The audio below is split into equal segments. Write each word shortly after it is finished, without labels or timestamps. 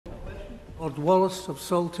Lord Wallace of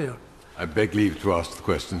Saltaire. I beg leave to ask the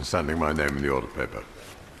question, standing my name in the order paper.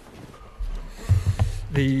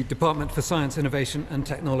 The Department for Science, Innovation and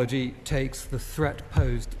Technology takes the threat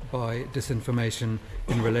posed by disinformation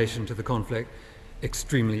in relation to the conflict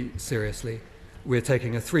extremely seriously. We're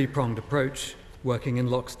taking a three-pronged approach, working in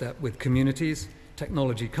lockstep with communities,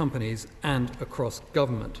 technology companies, and across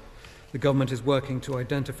government. The government is working to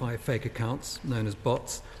identify fake accounts, known as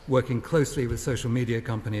bots, working closely with social media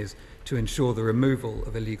companies to ensure the removal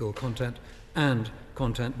of illegal content and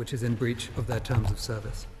content which is in breach of their terms of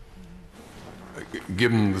service.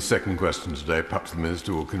 Given the second question today, perhaps the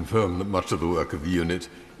Minister will confirm that much of the work of the unit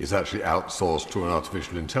is actually outsourced to an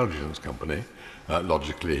artificial intelligence company,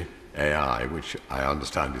 Logically AI, which I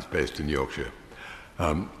understand is based in Yorkshire.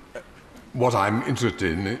 What I'm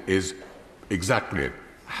interested in is exactly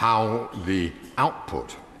how the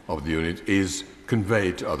output of the unit is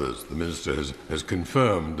conveyed to others. The Minister has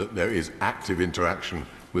confirmed that there is active interaction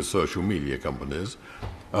with social media companies.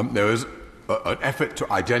 There is an effort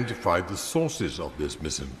to identify the sources of this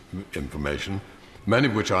misinformation, many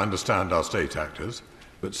of which I understand are state actors,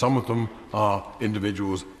 but some of them are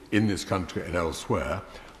individuals in this country and elsewhere.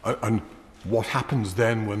 And what happens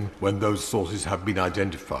then when those sources have been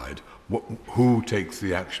identified? Who takes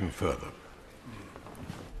the action further?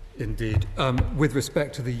 Indeed. With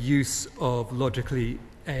respect to the use of Logically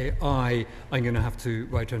AI, I'm going to have to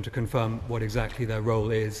write on to confirm what exactly their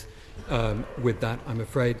role is with that, I'm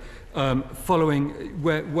afraid. Following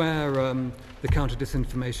where the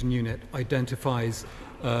Counter-Disinformation Unit identifies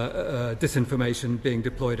disinformation being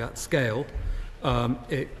deployed at scale,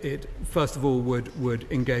 it first of all would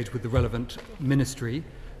engage with the relevant ministry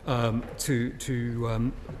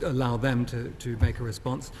to allow them to make a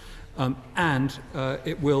response. And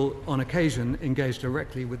it will, on occasion, engage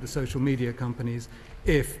directly with the social media companies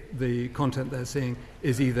if the content they're seeing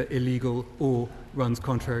is either illegal or runs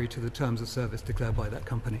contrary to the terms of service declared by that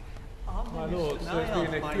company. My Lords, there's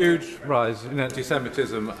been a huge rise in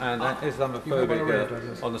anti-Semitism and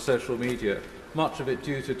Islamophobia on the social media, much of it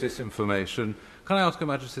due to disinformation. Can I ask Her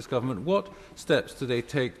Majesty's Government, what steps do they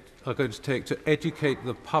are going to take to educate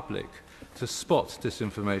the public to spot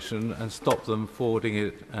disinformation and stop them forwarding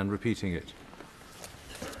it and repeating it?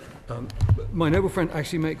 My noble friend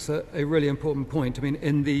actually makes a really important point. I mean,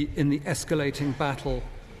 in the escalating battle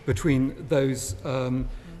between those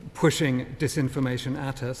pushing disinformation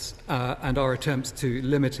at us and our attempts to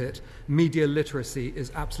limit it, media literacy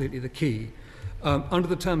is absolutely the key. Under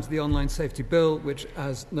the terms of the Online Safety Bill, which,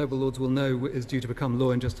 as noble lords will know, is due to become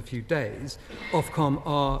law in just a few days, Ofcom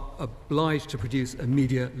are obliged to produce a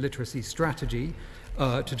media literacy strategy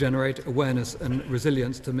to generate awareness and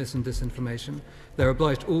resilience to mis and disinformation. They're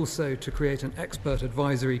obliged also to create an expert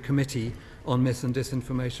advisory committee on mis and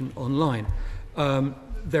disinformation online.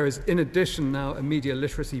 There is, in addition, now a media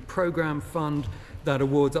literacy programme fund that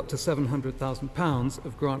awards up to £700,000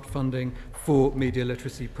 of grant funding for media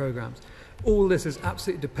literacy programmes. All this is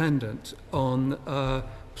absolutely dependent on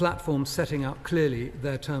platforms setting out clearly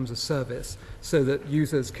their terms of service so that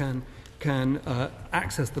users can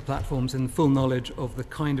access the platforms in full knowledge of the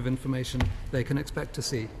kind of information they can expect to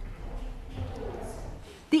see.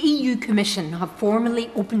 The EU Commission have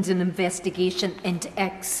formally opened an investigation into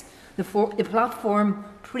X, the platform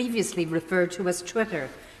previously referred to as Twitter,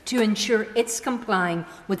 to ensure it's complying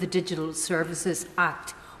with the Digital Services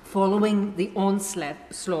Act following the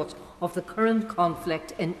onslaught of the current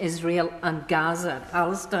conflict in Israel and Gaza,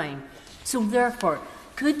 Palestine. So therefore,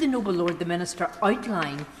 could the noble Lord the Minister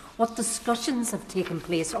outline what discussions have taken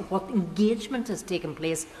place or what engagement has taken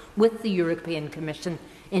place with the European Commission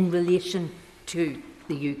in relation to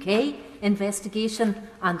the UK investigation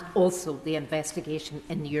and also the investigation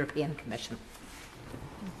in the European Commission?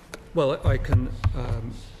 Well, I can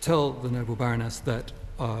tell the noble Baroness that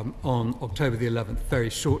on October the 11th, very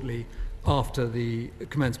shortly after the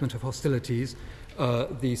commencement of hostilities,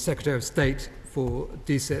 the Secretary of State for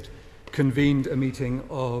DCIT convened a meeting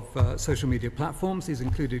of social media platforms. These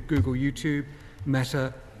included Google, YouTube,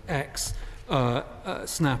 Meta, X,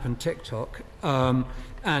 Snap and TikTok,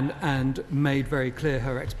 and made very clear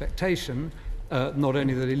her expectation not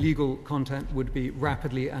only that illegal content would be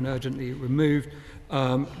rapidly and urgently removed,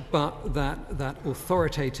 but that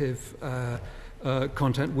authoritative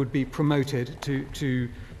content would be promoted to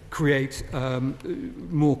create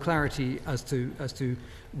more clarity as to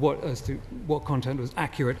what content was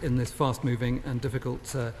accurate in this fast-moving and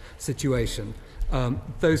difficult situation.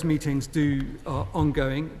 Those meetings are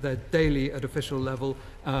ongoing. They're daily at official level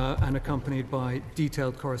and accompanied by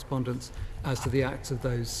detailed correspondence as to the acts of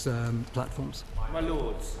those platforms. My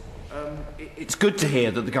Lords, It's good to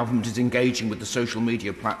hear that the government is engaging with the social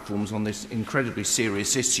media platforms on this incredibly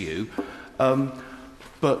serious issue.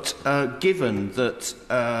 But given that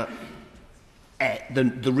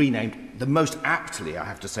the most aptly, I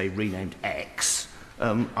have to say, renamed X,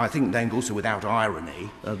 I think then also without irony,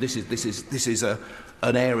 this is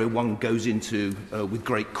an area one goes into with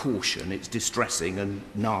great caution. It's distressing and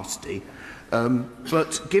nasty.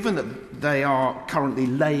 But given that they are currently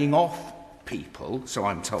laying off people, so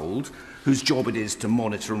I'm told, whose job it is to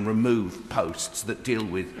monitor and remove posts that deal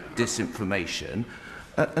with disinformation,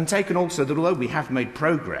 and taken also that although we have made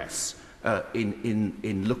progress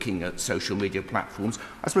in looking at social media platforms,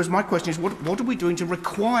 I suppose my question is, what are we doing to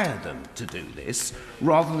require them to do this,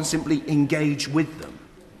 rather than simply engage with them?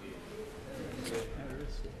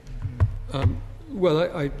 Well,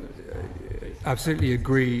 I absolutely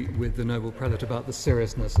agree with the Noble Prelate about the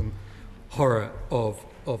seriousness and horror of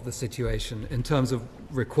the situation. In terms of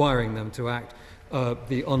requiring them to act,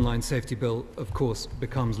 the Online Safety Bill, of course,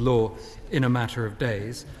 becomes law in a matter of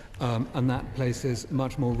days, and that places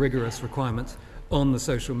much more rigorous requirements on the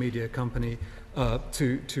social media company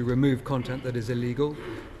to remove content that is illegal,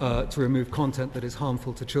 to remove content that is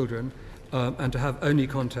harmful to children, and to have only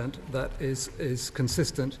content that is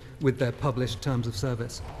consistent with their published terms of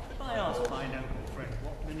service. Could I ask my noble friend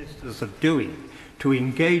what ministers are doing to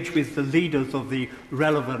engage with the leaders of the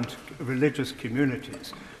relevant religious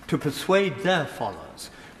communities to persuade their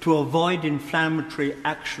followers to avoid inflammatory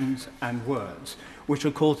actions and words which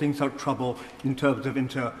are causing such trouble in terms of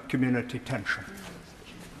inter-community tension?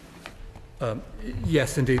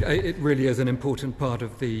 Yes, indeed. It really is an important part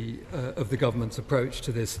of the government's approach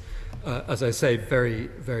to this, as I say, very,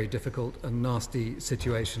 very difficult and nasty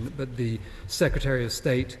situation. But the Secretary of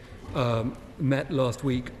State met last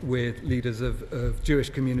week with leaders of Jewish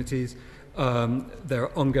communities. There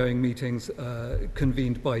are ongoing meetings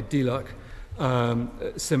convened by DLUC,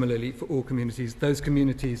 similarly for all communities. Those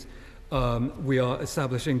communities, we are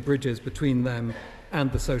establishing bridges between them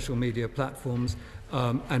and the social media platforms.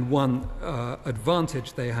 And one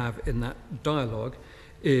advantage they have in that dialogue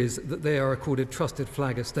is that they are accorded trusted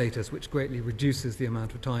flagger status, which greatly reduces the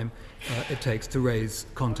amount of time it takes to raise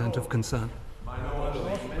content of concern.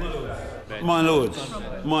 My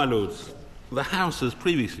Lords, the House has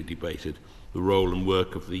previously debated the role and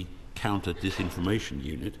work of the Counter-Disinformation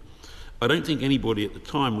Unit. I don't think anybody at the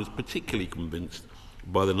time was particularly convinced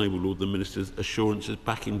by the Noble Lord the Minister's assurances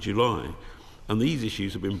back in July, and these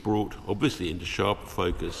issues have been brought, obviously, into sharper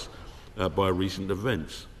focus by recent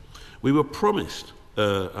events. We were promised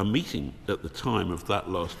a meeting at the time of that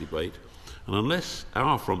last debate, and unless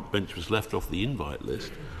our front bench was left off the invite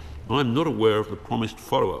list, I'm not aware of the promised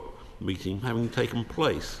follow-up meeting having taken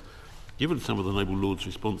place. Given some of the Noble Lords'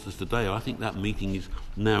 responses today, I think that meeting is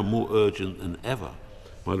now more urgent than ever.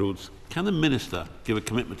 My Lords, can the Minister give a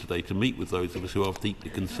commitment today to meet with those of us who are deeply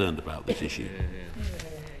concerned about this issue?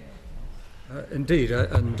 Indeed,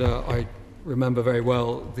 and I remember very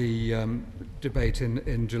well the debate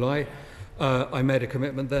in July. I made a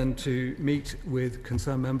commitment then to meet with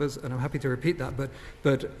concerned members, and I'm happy to repeat that.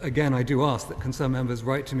 But again, I do ask that concerned members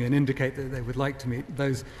write to me and indicate that they would like to meet.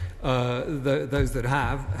 Those that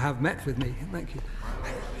have met with me. Thank you.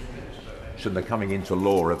 And the coming into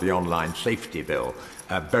law of the Online Safety Bill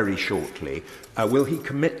very shortly. Will he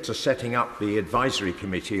commit to setting up the advisory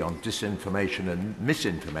committee on disinformation and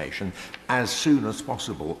misinformation as soon as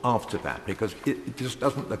possible after that? Because it just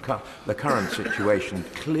doesn't the current situation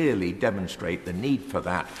clearly demonstrate the need for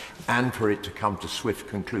that and for it to come to swift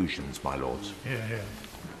conclusions, my lords?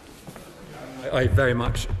 I very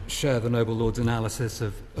much share the Noble Lord's analysis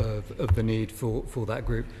of the need for that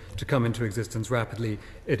group to come into existence rapidly.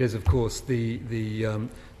 It is, of course, the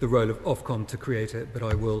role of Ofcom to create it, but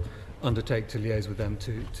I will undertake to liaise with them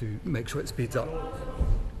to make sure it speeds up.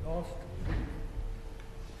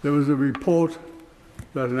 There was a report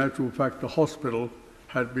that in actual fact the hospital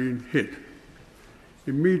had been hit.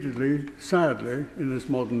 Immediately, sadly, in this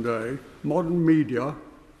modern day, modern media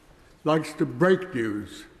likes to break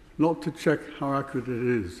news, not to check how accurate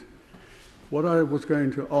it is. What I was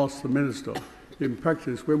going to ask the Minister, in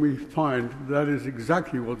practice, when we find that is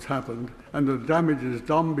exactly what's happened, and the damage is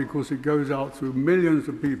done because it goes out through millions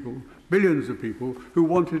of people, billions of people, who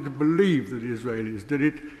wanted to believe that the Israelis did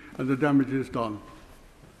it, and the damage is done.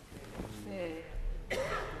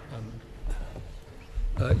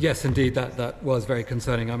 Yes, indeed, that was very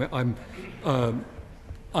concerning. I mean, I'm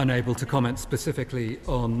unable to comment specifically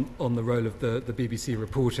on the role of the BBC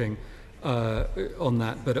reporting on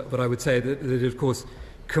that, but I would say that it, of course,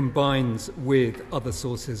 combines with other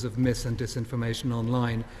sources of mis and disinformation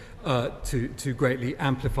online to greatly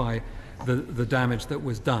amplify the damage that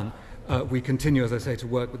was done. we continue, as I say, to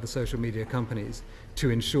work with the social media companies to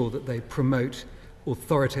ensure that they promote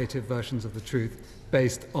authoritative versions of the truth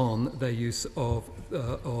based on their use of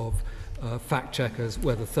fact checkers,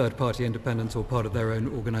 whether third-party independents or part of their own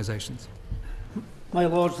organisations. My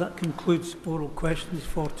Lords, that concludes oral questions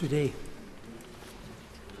for today.